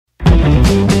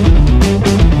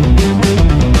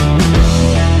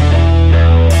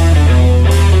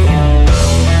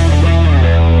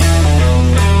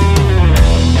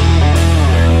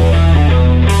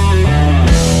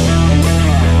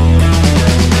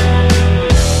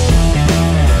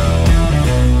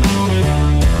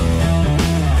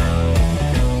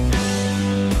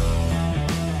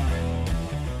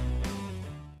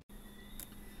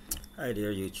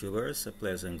YouTubers, a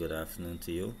pleasant good afternoon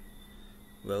to you.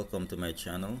 Welcome to my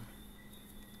channel.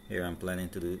 Here I'm planning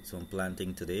to do some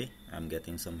planting today. I'm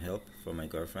getting some help from my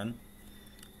girlfriend.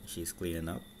 She's cleaning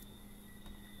up.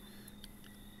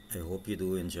 I hope you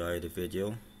do enjoy the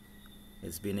video.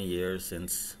 It's been a year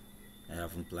since I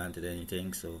haven't planted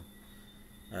anything, so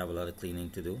I have a lot of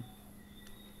cleaning to do.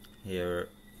 Here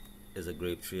is a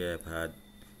grape tree I've had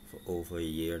for over a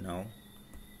year now,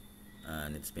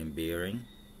 and it's been bearing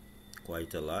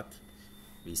quite a lot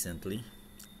recently.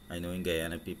 I know in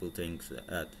Guyana people think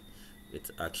that it's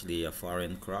actually a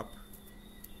foreign crop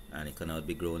and it cannot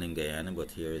be grown in Guyana, but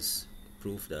here is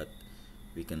proof that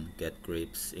we can get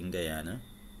grapes in Guyana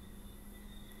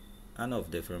and of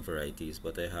different varieties.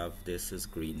 But I have this is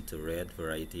green to red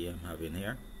variety I'm having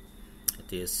here.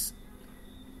 It is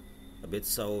a bit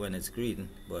sour when it's green,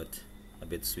 but a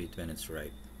bit sweet when it's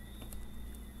ripe.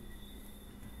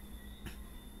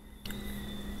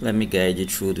 Let me guide you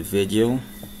through the video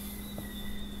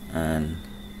and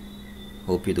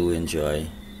hope you do enjoy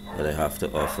what I have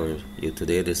to offer you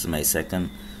today. This is my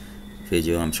second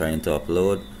video I'm trying to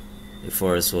upload. The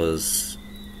first was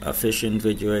a fishing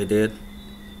video I did.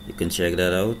 You can check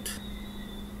that out.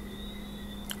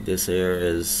 This here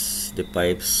is the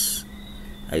pipes.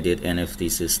 I did NFT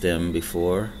system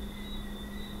before.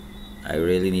 I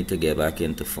really need to get back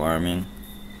into farming.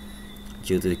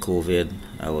 Due to the COVID,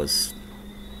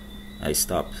 I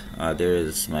stopped. There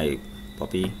is my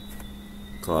puppy,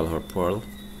 call her Pearl.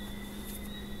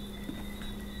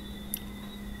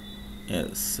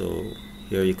 Yeah, so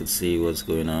here you can see what's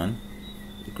going on.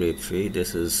 The grape tree.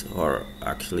 This is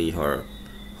actually her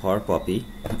puppy,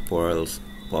 Pearl's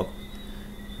pup.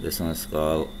 This one is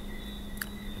called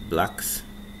Blacks.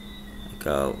 I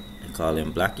call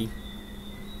him Blackie.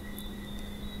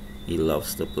 He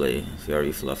loves to play.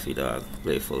 Very fluffy dog,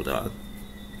 playful dog.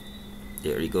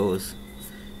 There he goes.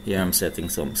 Here I'm setting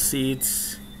some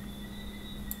seeds.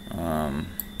 I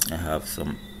have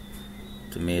some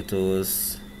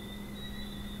tomatoes.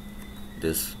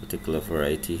 This particular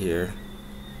variety here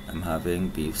I'm having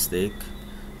beefsteak,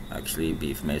 actually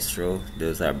beef maestro.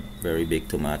 Those are very big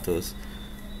tomatoes.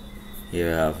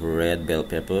 Here I have red bell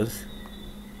peppers,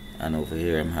 and over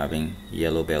here I'm having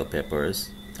yellow bell peppers.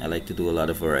 I like to do a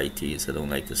lot of varieties. I don't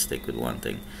like to stick with one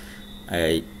thing.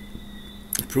 I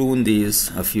pruned these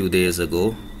a few days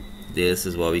ago. This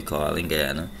is what we call in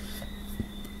Guyana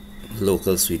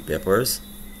local sweet peppers.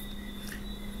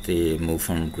 They move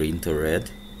from green to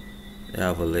red. They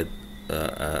have a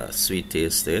little sweet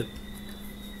taste to it.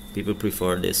 People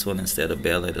prefer this one instead of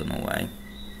bell. I don't know why.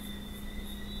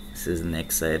 This is the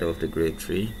next side of the grape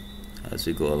tree as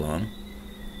we go along.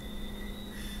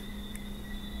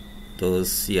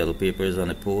 Those yellow papers on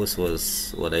the post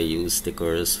was what I used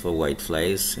stickers for white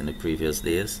flies in the previous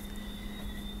days.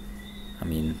 I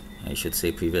mean, I should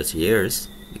say previous years,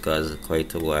 because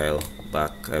quite a while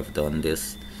back I've done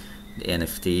this. The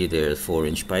NFT, there's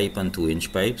 4-inch pipe and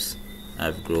 2-inch pipes.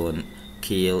 I've grown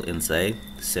kale inside,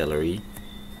 celery,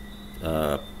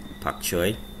 pak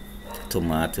choy,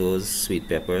 tomatoes, sweet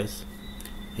peppers.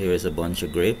 Here is a bunch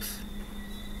of grapes.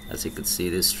 As you can see,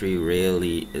 this tree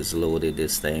really is loaded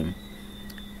this time.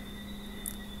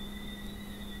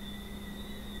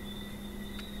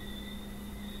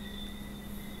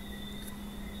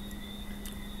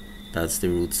 That's the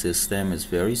root system. It's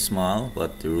very small,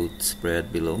 but the roots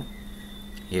spread below.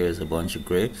 Here is a bunch of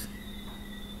grapes.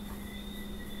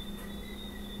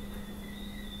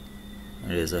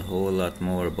 There is a whole lot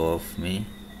more above me.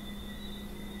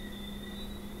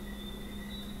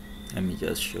 Let me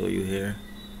just show you here.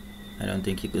 I don't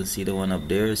think you can see the one up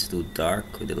there. It's too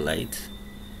dark with the light.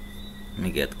 Let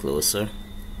me get closer.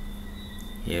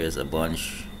 Here is a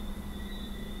bunch.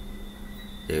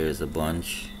 There is a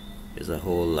bunch. There's a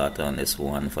whole lot on this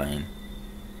one vine.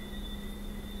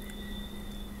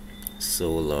 So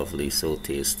lovely, so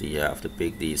tasty. You have to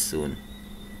pick these soon.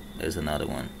 There's another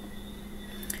one.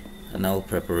 And now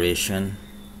preparation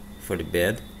for the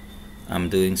bed. I'm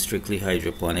doing strictly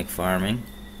hydroponic farming,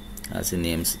 as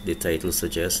the title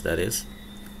suggests. That is,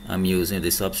 I'm using the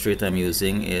substrate I'm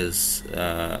using is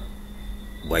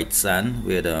white sand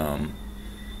with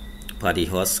paddy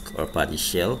husk or paddy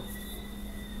shell,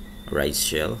 rice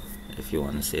shell, if you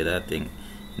want to say that. In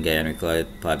Guyana we call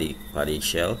it paddy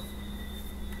shell.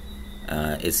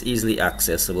 It's easily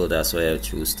accessible. That's why I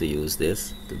choose to use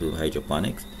this to do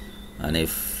hydroponics. And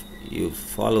if you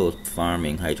follow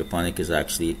farming, hydroponic is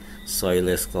actually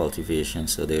soilless cultivation,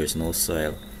 so there's no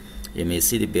soil. You may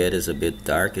see the bed is a bit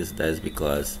dark. That's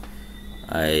because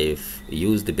I've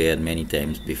used the bed many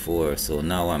times before, so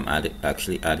now I'm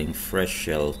actually adding fresh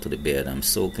shell to the bed. I'm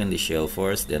soaking the shell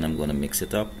first, then I'm going to mix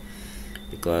it up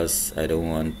because I don't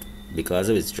want, because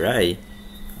if it's dry,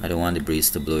 I don't want the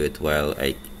breeze to blow it while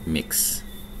I mix.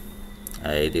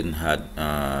 I didn't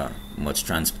have much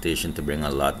transportation to bring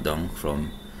a lot down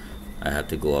from. I had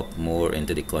to go up more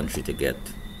into the country to get.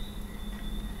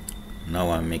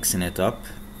 Now I'm mixing it up.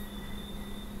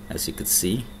 As you could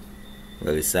see,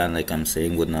 well, the sand, like I'm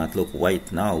saying, would not look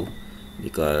white now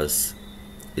because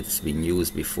it's been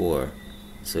used before.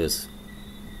 So it's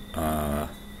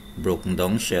broken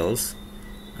down shells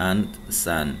and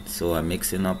sand. So I'm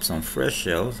mixing up some fresh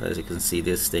shells. As you can see,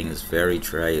 this thing is very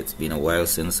dry. It's been a while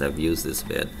since I've used this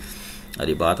bed. At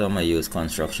the bottom I use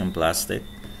construction plastic.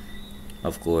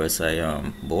 Of course I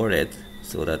bored it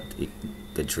so that it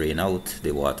could drain out,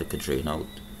 the water could drain out.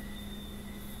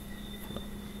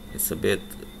 It's a bit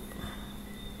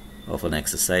of an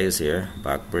exercise here,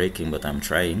 back breaking, but I'm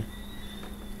trying.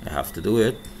 I have to do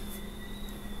it.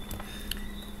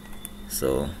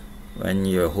 So when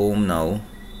you're home now,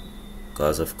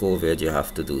 because of COVID, you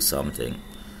have to do something.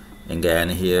 In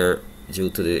Guyana here, due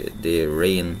to the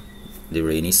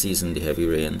rainy season, the heavy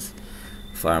rains,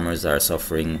 farmers are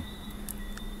suffering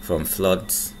from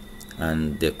floods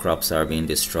and their crops are being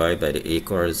destroyed by the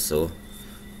acres. So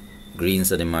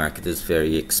greens at the market is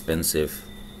very expensive.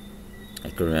 I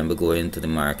can remember going to the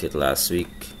market last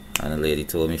week and a lady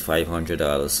told me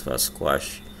 $500 for a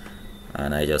squash,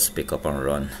 and I just pick up and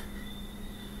run.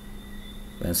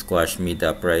 When squash meet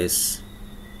that price,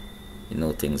 you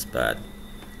know things bad.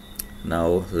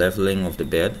 Now leveling of the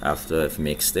bed after I've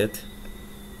mixed it,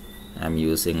 I'm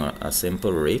using a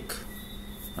simple rake,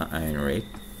 an iron rake,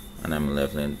 and I'm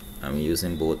leveling. I'm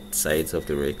using both sides of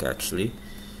the rake actually.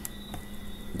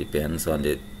 Depends on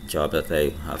the job that I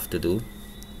have to do.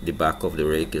 The back of the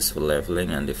rake is for leveling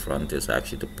and the front is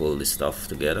actually to pull the stuff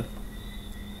together.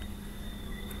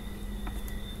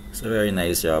 It's a very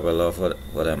nice job. I love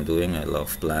what I'm doing. I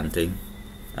love planting.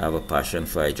 I have a passion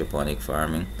for hydroponic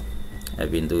farming.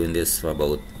 I've been doing this for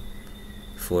about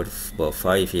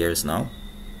 5 years now,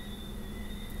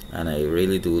 and I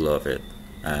really do love it.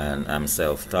 And I'm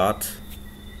self-taught.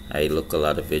 I look a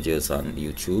lot of videos on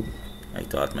YouTube. I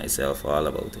taught myself all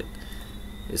about it.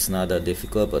 It's not that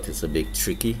difficult, but it's a bit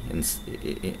tricky,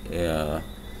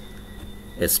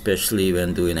 especially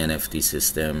when doing NFT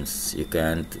systems. You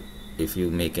can't, if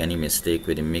you make any mistake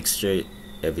with the mixture,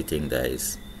 everything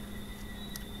dies.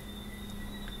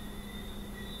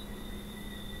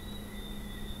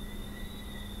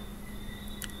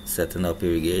 Setting up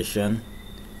irrigation.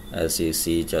 As you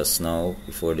see just now,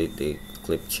 before the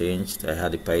clip changed, I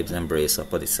had the pipes and brace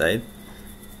up on the side.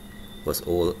 It's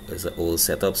an old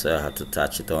setup, so I had to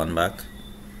attach it on back.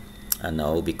 And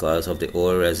now, because of the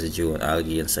oil residue and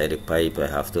algae inside the pipe, I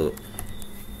have to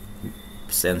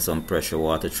send some pressure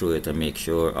water through it and make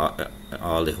sure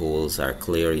all the holes are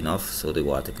clear enough so the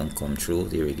water can come through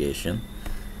the irrigation.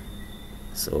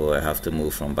 So I have to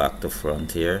move from back to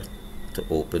front here to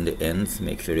open the ends,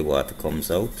 make sure the water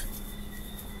comes out,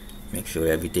 make sure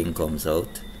everything comes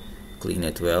out, clean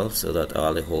it well so that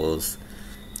all the holes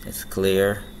is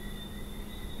clear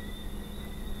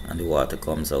and the water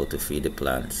comes out to feed the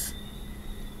plants.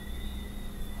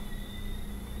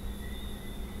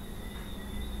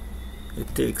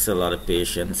 It takes a lot of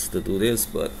patience to do this,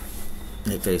 but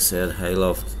like I said, I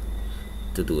love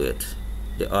to do it.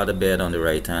 The other bed on the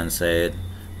right hand side,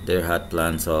 there had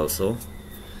plants also,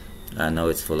 and now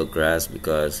it's full of grass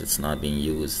because it's not being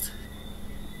used.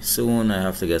 Soon I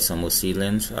have to get some more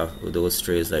seedlings with those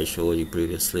trays I showed you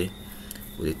previously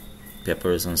with the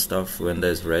peppers and stuff. When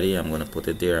that's ready, I'm going to put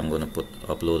it there. I'm going to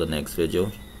upload the next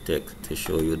video to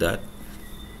show you that.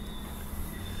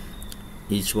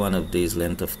 Each one of these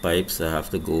length of pipes, I have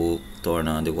to go turn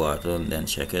on the water and then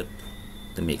check it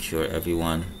to make sure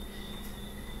everyone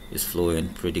is flowing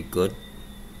pretty good.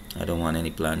 I don't want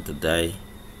any plant to die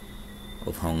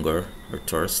of hunger or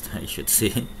thirst, I should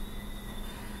say.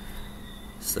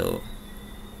 So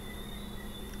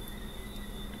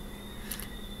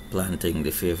planting,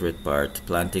 the favorite part,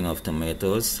 planting of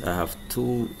tomatoes. I have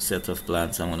 2 sets of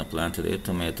plants I'm going to plant today,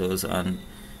 tomatoes and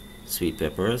sweet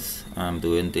peppers. I'm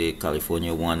doing the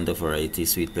California Wonder variety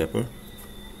sweet pepper.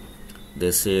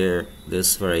 This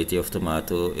variety of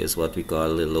tomato is what we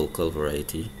call the local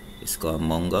variety. It's called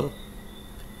Mongol.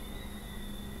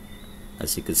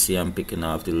 As you can see, I'm picking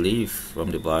off the leaf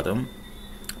from the bottom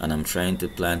and I'm trying to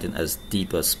plant it as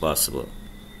deep as possible.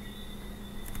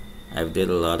 I've did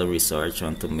a lot of research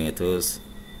on tomatoes.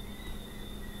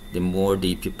 The more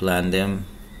deep you plant them,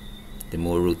 the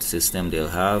more root system they'll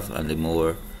have and the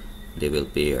more they will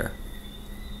bear.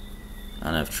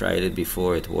 And I've tried it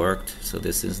before, it worked, so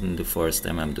this isn't the first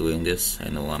time I'm doing this. I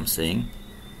know what I'm saying.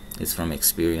 It's from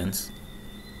experience.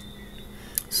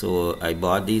 So I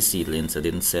bought these seedlings. I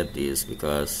didn't set these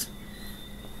because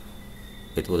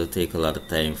it would take a lot of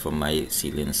time for my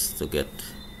seedlings to get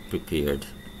prepared.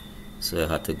 So I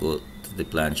had to go to the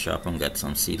plant shop and get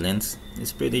some seedlings.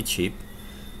 It's pretty cheap,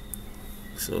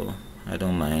 so I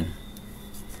don't mind.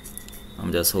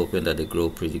 I'm just hoping that they grow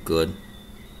pretty good.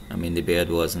 I mean, the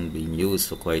bed wasn't being used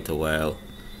for quite a while,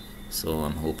 so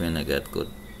I'm hoping I get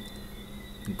good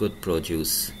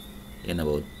produce in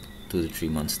about 2 to 3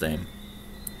 months time.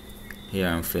 Here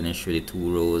I'm finished with the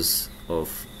 2 rows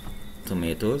of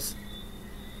tomatoes.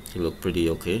 They look pretty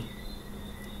okay.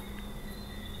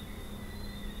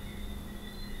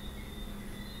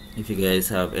 If you guys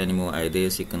have any more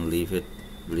ideas, you can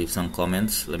leave some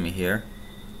comments. Let me hear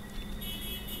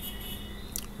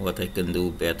what I can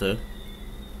do better.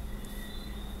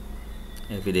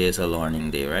 Every day is a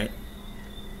learning day, right?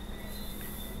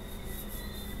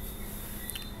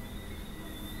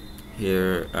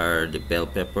 Here are the bell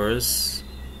peppers.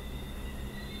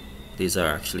 These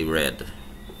are actually red,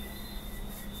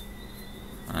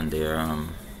 and they're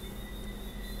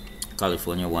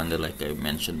California Wonder, like I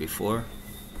mentioned before.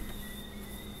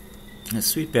 And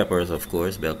sweet peppers, of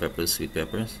course, bell peppers, sweet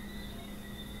peppers.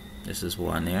 This is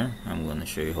one here. I'm going to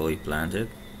show you how you plant it.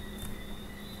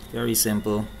 Very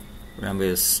simple. Remember,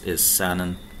 it's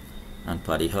sand and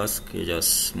paddy husk. You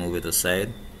just move it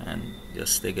aside and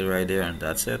just stick it right there, and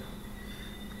that's it.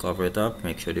 Cover it up.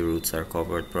 Make sure the roots are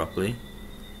covered properly.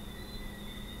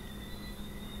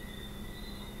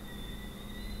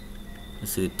 You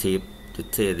see the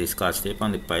tape, the scotch tape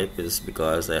on the pipe is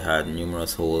because I had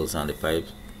numerous holes on the pipe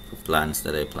for plants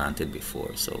that I planted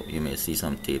before. So you may see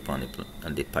some tape on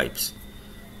the pipes,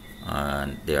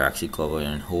 and they're actually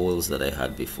covering holes that I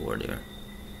had before there.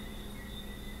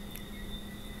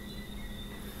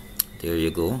 There you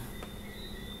go.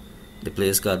 The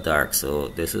place got dark, so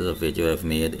this is a video I've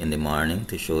made in the morning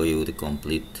to show you the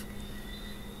complete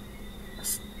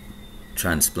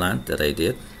transplant that I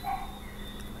did.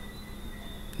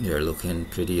 They're looking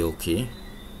pretty okay.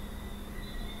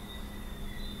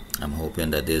 I'm hoping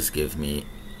that this gives me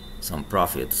some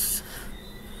profits,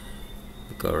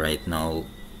 because right now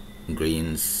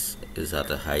greens is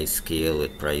at a high scale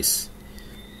with price.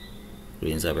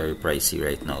 Greens are very pricey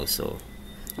right now, so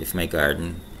if my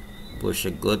garden push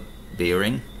a good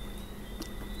bearing,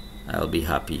 I'll be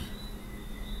happy.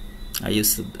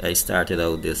 I started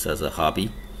out this as a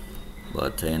hobby,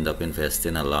 but I ended up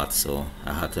investing a lot, so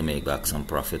I had to make back some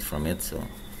profit from it. So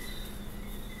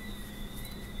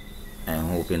I'm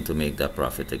hoping to make that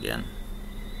profit again.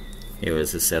 Here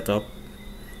is the setup.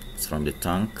 It's from the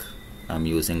tank. I'm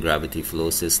using gravity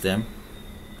flow system.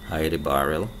 Hide the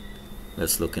barrel.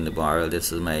 Let's look in the barrel.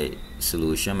 This is my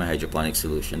solution. My hydroponic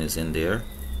solution is in there.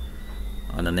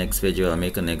 On the next video, I'll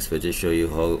make a next video show you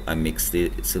how I mix the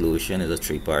solution. It's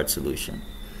a 3-part solution.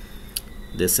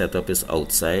 This setup is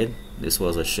outside. This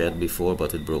was a shed before,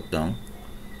 but it broke down.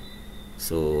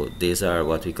 So these are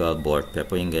what we call board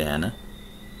pepper in Guyana.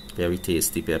 Very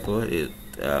tasty pepper.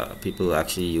 People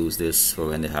actually use this for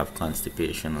when they have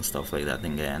constipation and stuff like that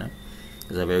in Guyana.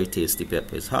 It's a very tasty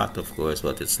pepper. It's hot, of course,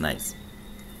 but it's nice.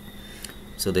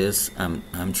 So this,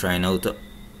 I'm trying out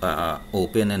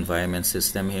open environment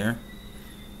system here.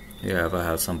 Here I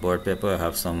have some board pepper. I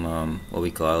have some what we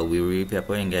call wiri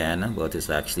pepper in Guyana, but it's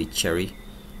actually cherry.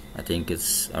 I think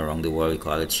it's around the world we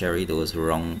call it cherry. Those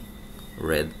round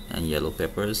red and yellow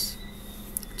peppers,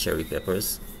 cherry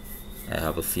peppers. I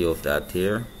have a few of that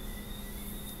here.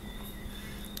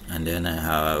 And then I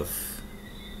have,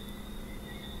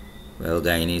 well,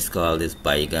 Guyanese call this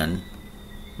baigan,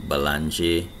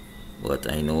 balange,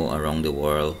 but I know around the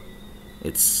world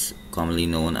it's commonly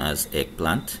known as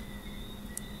eggplant.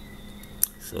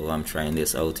 So I'm trying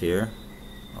this out here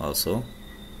also.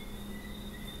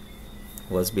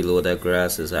 What's below that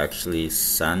grass is actually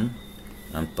sand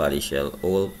and paddy shell,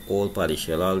 old paddy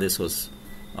shell. All this was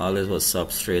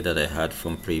substrate that I had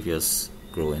from previous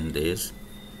growing days,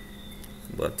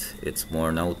 but it's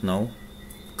worn out now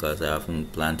because I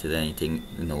haven't planted anything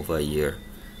in over a year,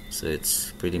 so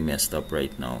it's pretty messed up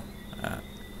right now.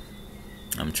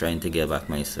 I'm trying to get back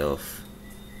myself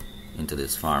into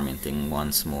this farming thing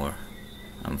once more.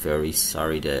 I'm very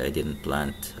sorry that I didn't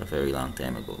plant a very long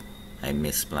time ago. I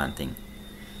miss planting.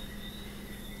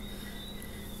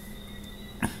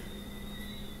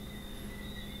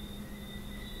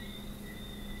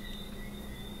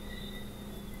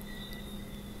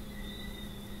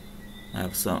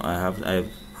 I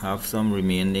have some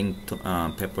remaining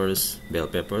peppers, bell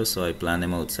peppers, so I plant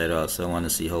them outside also. I want to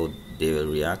see how they will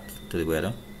react to the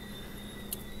weather.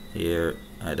 Here,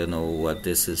 I don't know what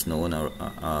this is known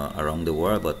around the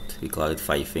world, but we call it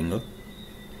 5 finger.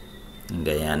 in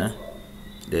Guyana.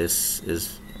 This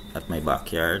is at my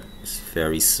backyard. It's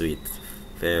very sweet,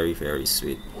 very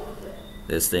sweet.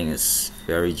 This thing is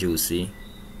very juicy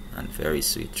and very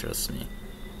sweet, trust me.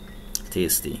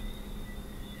 Tasty.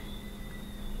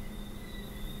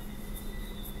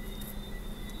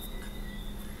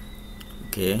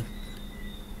 Okay,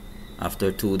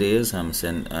 after 2 days I'm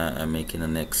making the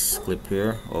next clip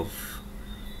here of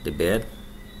the bed.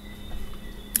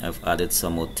 I've added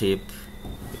some more tape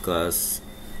because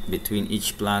between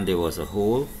each plant there was a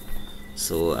hole,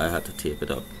 so I had to tape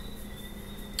it up.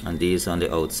 And these on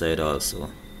the outside also,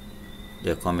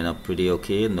 they're coming up pretty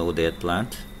okay. No dead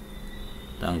plant,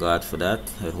 thank God for that.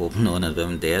 I hope none of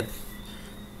them dead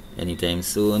anytime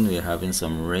soon. We're having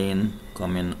some rain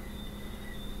coming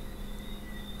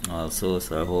also,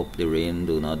 so I hope the rain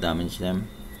do not damage them.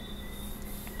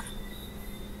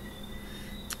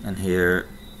 And here,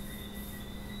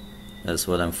 that's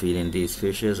what I'm feeding these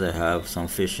fishes. I have some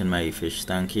fish in my fish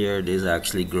tank here. These are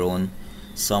actually grown.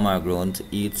 Some are grown to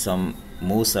eat,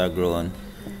 most are grown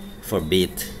for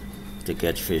bait to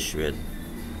catch fish with.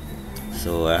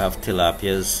 So I have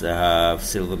tilapias, I have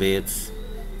silverbaits,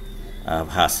 I have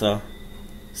hassa,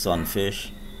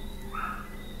 sunfish,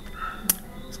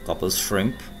 a couple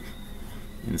shrimp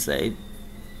inside.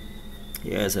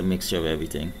 Here's a mixture of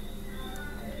everything.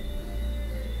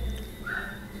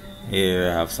 Here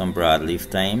I have some broadleaf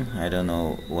thyme. I don't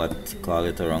know what to call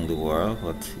it around the world,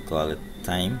 what you call it,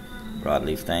 thyme,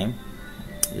 broadleaf thyme.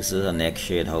 This is a neck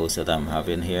shade house that I'm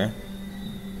having here.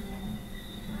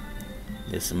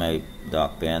 This is my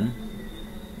dog pen.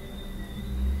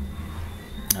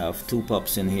 I have 2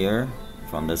 pups in here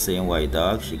from the same white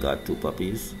dog. She got 2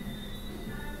 puppies.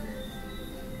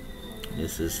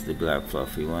 This is the black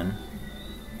fluffy one,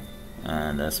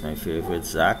 and that's my favorite,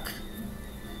 Zach,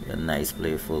 a nice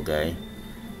playful guy.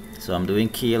 So I'm doing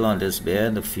kale on this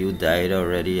bed. A few died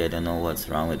already. I don't know what's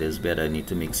wrong with this bed. I need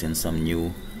to mix in some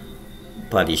new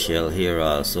paddy shell here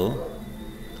also.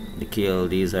 The kale,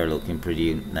 these are looking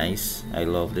pretty nice. I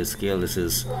love this kale. This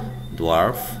is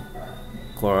dwarf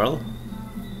coral,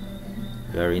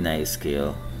 very nice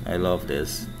kale. I love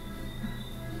this.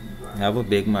 I have a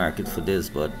big market for this,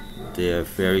 but they are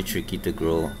very tricky to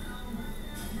grow.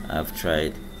 I've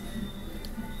tried.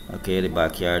 Okay, the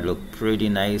backyard look pretty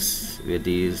nice with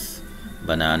these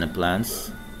banana plants,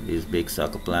 these big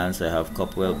sucker plants. I have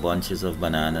couple bunches of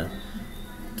banana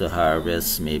to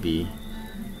harvest maybe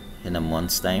in a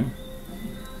month's time.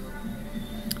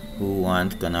 Who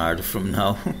want can order from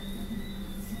now?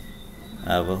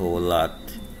 I have a whole lot.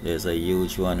 There's a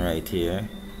huge one right here,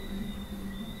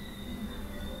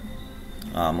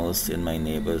 almost in my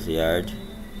neighbor's yard.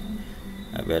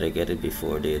 I better get it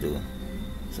before they do.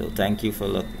 So thank you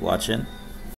for watching.